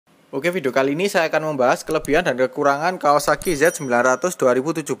Oke, video kali ini saya akan membahas kelebihan dan kekurangan Kawasaki Z900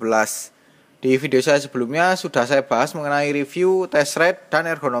 2017. Di video saya sebelumnya sudah saya bahas mengenai review, test ride, dan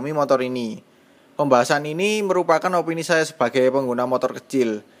ergonomi motor ini. Pembahasan ini merupakan opini saya sebagai pengguna motor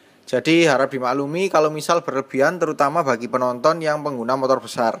kecil. Jadi harap dimaklumi kalau misal berlebihan terutama bagi penonton yang pengguna motor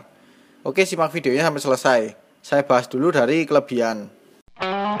besar. Oke, simak videonya sampai selesai. Saya bahas dulu dari kelebihan.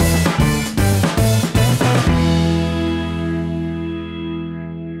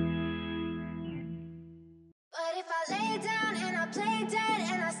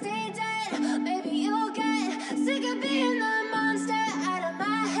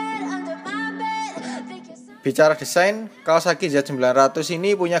 Bicara desain, Kawasaki Z900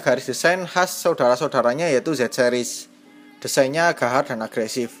 ini punya garis desain khas saudara-saudaranya yaitu Z series. Desainnya gahar dan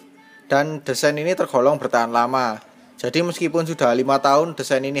agresif. Dan desain ini tergolong bertahan lama. Jadi meskipun sudah 5 tahun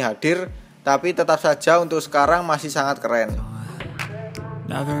desain ini hadir, tapi tetap saja untuk sekarang masih sangat keren.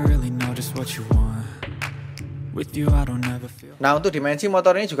 Nah, untuk dimensi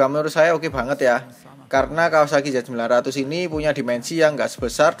motor ini juga menurut saya oke banget ya. Karena Kawasaki Z900 ini punya dimensi yang nggak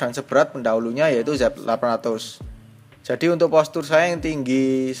sebesar dan seberat pendahulunya yaitu Z800. Jadi untuk postur saya yang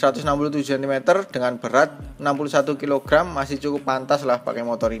tinggi 167 cm dengan berat 61 kg masih cukup pantas lah pakai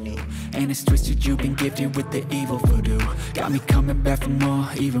motor ini.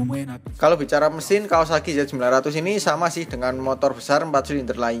 Kalau bicara mesin, Kawasaki Z900 ini sama sih dengan motor besar 4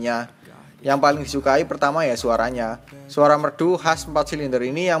 silinder lainnya. Yang paling disukai pertama ya suaranya. Suara merdu khas 4 silinder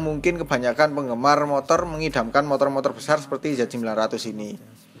ini yang mungkin kebanyakan penggemar motor mengidamkan motor-motor besar seperti Z900 ini.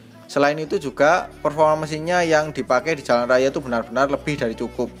 Selain itu juga performa mesinnya yang dipakai di jalan raya itu benar-benar lebih dari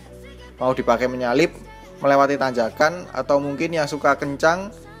cukup. Mau dipakai menyalip, melewati tanjakan, atau mungkin yang suka kencang,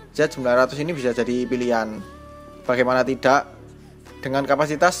 Z900 ini bisa jadi pilihan. Bagaimana tidak? Dengan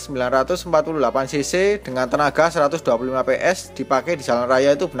kapasitas 948 cc dengan tenaga 125 PS dipakai di jalan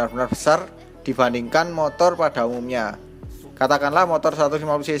raya itu benar-benar besar dibandingkan motor pada umumnya. Katakanlah motor 150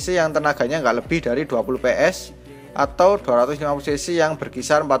 cc yang tenaganya nggak lebih dari 20 PS atau 250 cc yang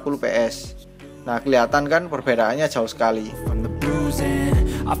berkisar 40 PS. Nah, kelihatan kan perbedaannya jauh sekali.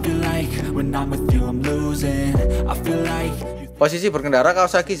 Posisi berkendara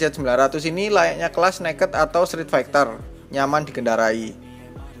Kawasaki Z900 ini layaknya kelas naked atau street fighter, nyaman dikendarai.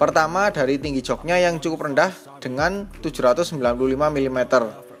 Pertama dari tinggi joknya yang cukup rendah dengan 795 mm.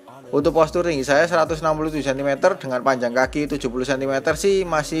 Untuk postur tinggi saya 167 cm dengan panjang kaki 70 cm sih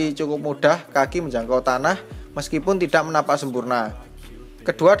masih cukup mudah kaki menjangkau tanah meskipun tidak menapak sempurna.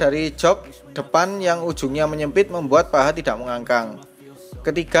 Kedua dari jok depan yang ujungnya menyempit membuat paha tidak mengangkang.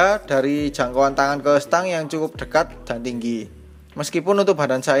 Ketiga dari jangkauan tangan ke stang yang cukup dekat dan tinggi. Meskipun untuk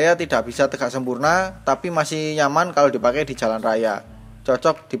badan saya tidak bisa tegak sempurna, tapi masih nyaman kalau dipakai di jalan raya.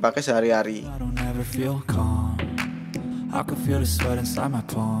 Cocok dipakai sehari-hari.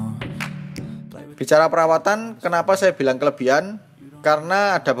 Bicara perawatan, kenapa saya bilang kelebihan?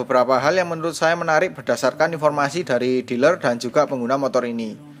 Karena ada beberapa hal yang menurut saya menarik berdasarkan informasi dari dealer dan juga pengguna motor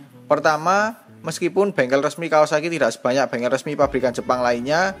ini. Pertama, meskipun bengkel resmi Kawasaki tidak sebanyak bengkel resmi pabrikan Jepang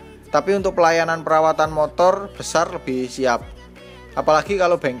lainnya, tapi untuk pelayanan perawatan motor besar lebih siap. Apalagi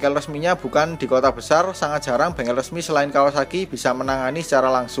kalau bengkel resminya bukan di kota besar, sangat jarang bengkel resmi selain Kawasaki bisa menangani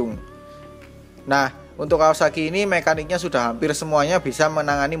secara langsung. Nah, untuk Kawasaki ini mekaniknya sudah hampir semuanya bisa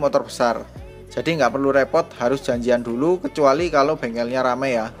menangani motor besar. Jadi nggak perlu repot harus janjian dulu kecuali kalau bengkelnya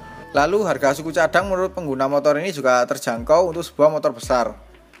ramai ya. Lalu harga suku cadang menurut pengguna motor ini juga terjangkau untuk sebuah motor besar.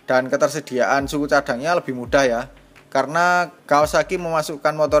 Dan ketersediaan suku cadangnya lebih mudah ya. Karena Kawasaki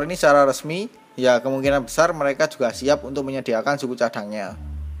memasukkan motor ini secara resmi, ya kemungkinan besar mereka juga siap untuk menyediakan suku cadangnya.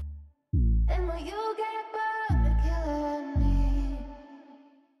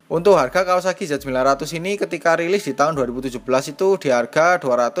 Untuk harga Kawasaki Z900 ini ketika rilis di tahun 2017 itu di harga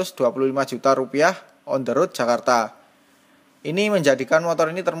Rp225 juta on the road Jakarta. Ini menjadikan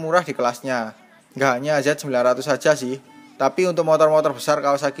motor ini termurah di kelasnya. Nggak hanya Z900 saja sih, tapi untuk motor-motor besar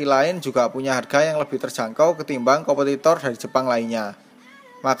Kawasaki lain juga punya harga yang lebih terjangkau ketimbang kompetitor dari Jepang lainnya.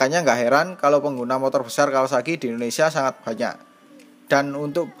 Makanya nggak heran kalau pengguna motor besar Kawasaki di Indonesia sangat banyak. Dan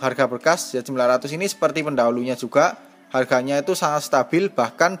untuk harga bekas Z900 ini seperti pendahulunya juga, harganya itu sangat stabil,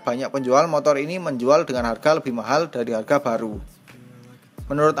 bahkan banyak penjual motor ini menjual dengan harga lebih mahal dari harga baru.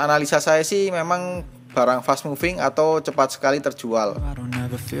 Menurut analisa saya sih memang barang fast moving atau cepat sekali terjual.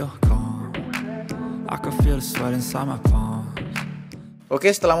 Oke,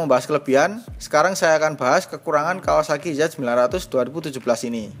 setelah membahas kelebihan, sekarang saya akan bahas kekurangan Kawasaki Z900 2017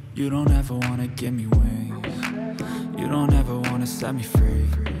 ini.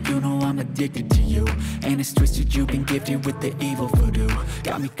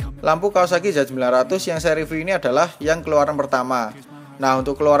 Lampu Kawasaki Z900 yang saya review ini adalah yang keluaran pertama. Nah,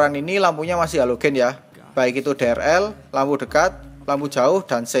 untuk keluaran ini lampunya masih halogen ya, baik itu DRL, lampu dekat, lampu jauh,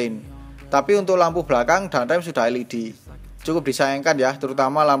 dan sein. Tapi untuk lampu belakang dan rem sudah LED. Cukup disayangkan ya,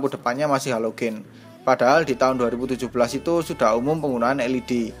 terutama lampu depannya masih halogen. Padahal di tahun 2017 itu sudah umum penggunaan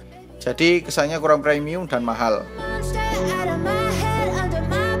LED. Jadi kesannya kurang premium dan mahal.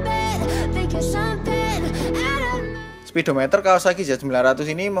 Speedometer Kawasaki Z900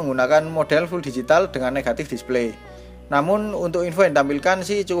 ini menggunakan model full digital dengan negatif display. Namun untuk info yang ditampilkan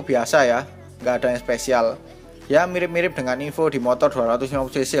sih cukup biasa ya, nggak ada yang spesial. Ya mirip-mirip dengan info di motor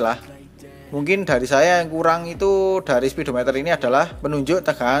 250cc lah. Mungkin dari saya yang kurang itu dari speedometer ini adalah penunjuk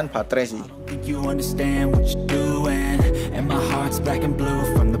tegangan baterai sih.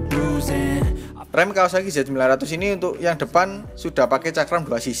 Rem Kawasaki Z900 ini untuk yang depan sudah pakai cakram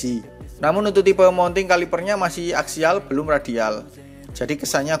 2 sisi. Namun untuk tipe mounting kalipernya masih aksial, belum radial. Jadi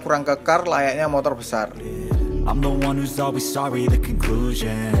kesannya kurang kekar layaknya motor besar.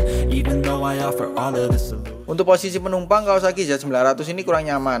 Untuk posisi penumpang Kawasaki Z900 ini kurang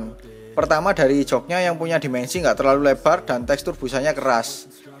nyaman. Pertama dari joknya yang punya dimensi nggak terlalu lebar dan tekstur busanya keras.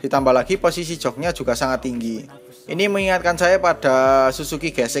 Ditambah lagi posisi joknya juga sangat tinggi. Ini mengingatkan saya pada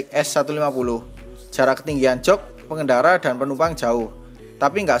Suzuki Gesek S150. Jarak ketinggian jok, pengendara dan penumpang jauh.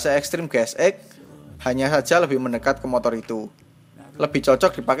 Tapi nggak se-ekstrim Gesek, hanya saja lebih mendekat ke motor itu. Lebih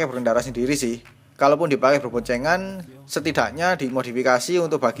cocok dipakai berkendara sendiri sih. Kalaupun dipakai berboncengan, setidaknya dimodifikasi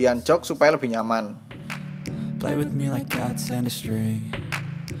untuk bagian jok supaya lebih nyaman.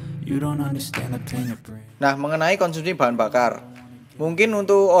 Nah, mengenai konsumsi bahan bakar. Mungkin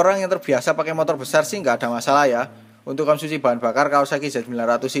untuk orang yang terbiasa pakai motor besar sih nggak ada masalah ya. Untuk konsumsi bahan bakar Kawasaki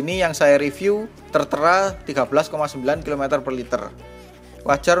Z900 ini yang saya review tertera 13,9 km per liter.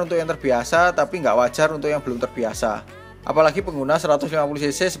 Wajar untuk yang terbiasa, tapi nggak wajar untuk yang belum terbiasa. Apalagi pengguna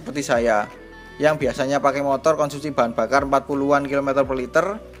 150cc seperti saya, yang biasanya pakai motor konsumsi bahan bakar 40-an km per liter,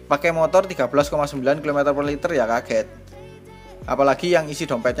 pakai motor 13,9 km per liter ya kaget. Apalagi yang isi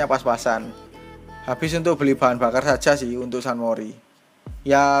dompetnya pas-pasan. Habis untuk beli bahan bakar saja sih untuk San Mori.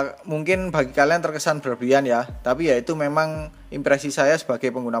 Ya mungkin bagi kalian terkesan berlebihan ya, tapi ya itu memang impresi saya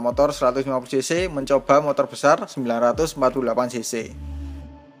sebagai pengguna motor 150cc mencoba motor besar 948cc.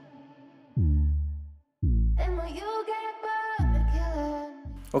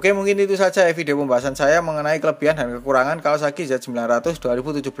 Oke, mungkin itu saja ya video pembahasan saya mengenai kelebihan dan kekurangan Kawasaki Z900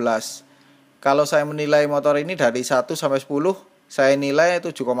 2017. Kalau saya menilai motor ini dari 1 sampai 10, saya nilai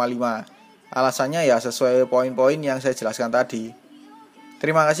 7,5. Alasannya ya sesuai poin-poin yang saya jelaskan tadi.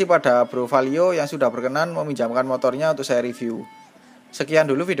 Terima kasih pada Bro Valio yang sudah berkenan meminjamkan motornya untuk saya review. Sekian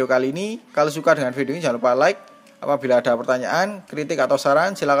dulu video kali ini. Kalau suka dengan video ini jangan lupa like. Apabila ada pertanyaan, kritik atau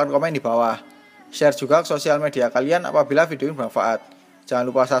saran silahkan komen di bawah. Share juga ke sosial media kalian apabila video ini bermanfaat. Jangan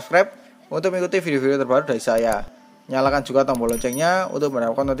lupa subscribe untuk mengikuti video-video terbaru dari saya. Nyalakan juga tombol loncengnya untuk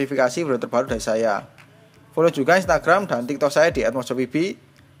mendapatkan notifikasi video terbaru dari saya. Follow juga Instagram dan TikTok saya di @Mojho VB.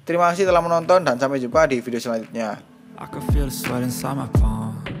 Terima kasih telah menonton dan sampai jumpa di video selanjutnya. I can feel the sweat inside my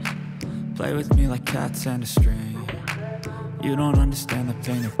palms. Play with me like cats and a string. You don't understand the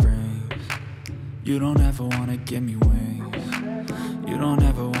pain it brings. You don't ever wanna give me wings. You don't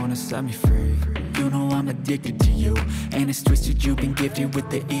ever wanna set me free. You know I'm addicted to you, and it's twisted you've been gifted with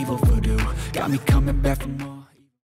the evil voodoo. Got me coming back for more.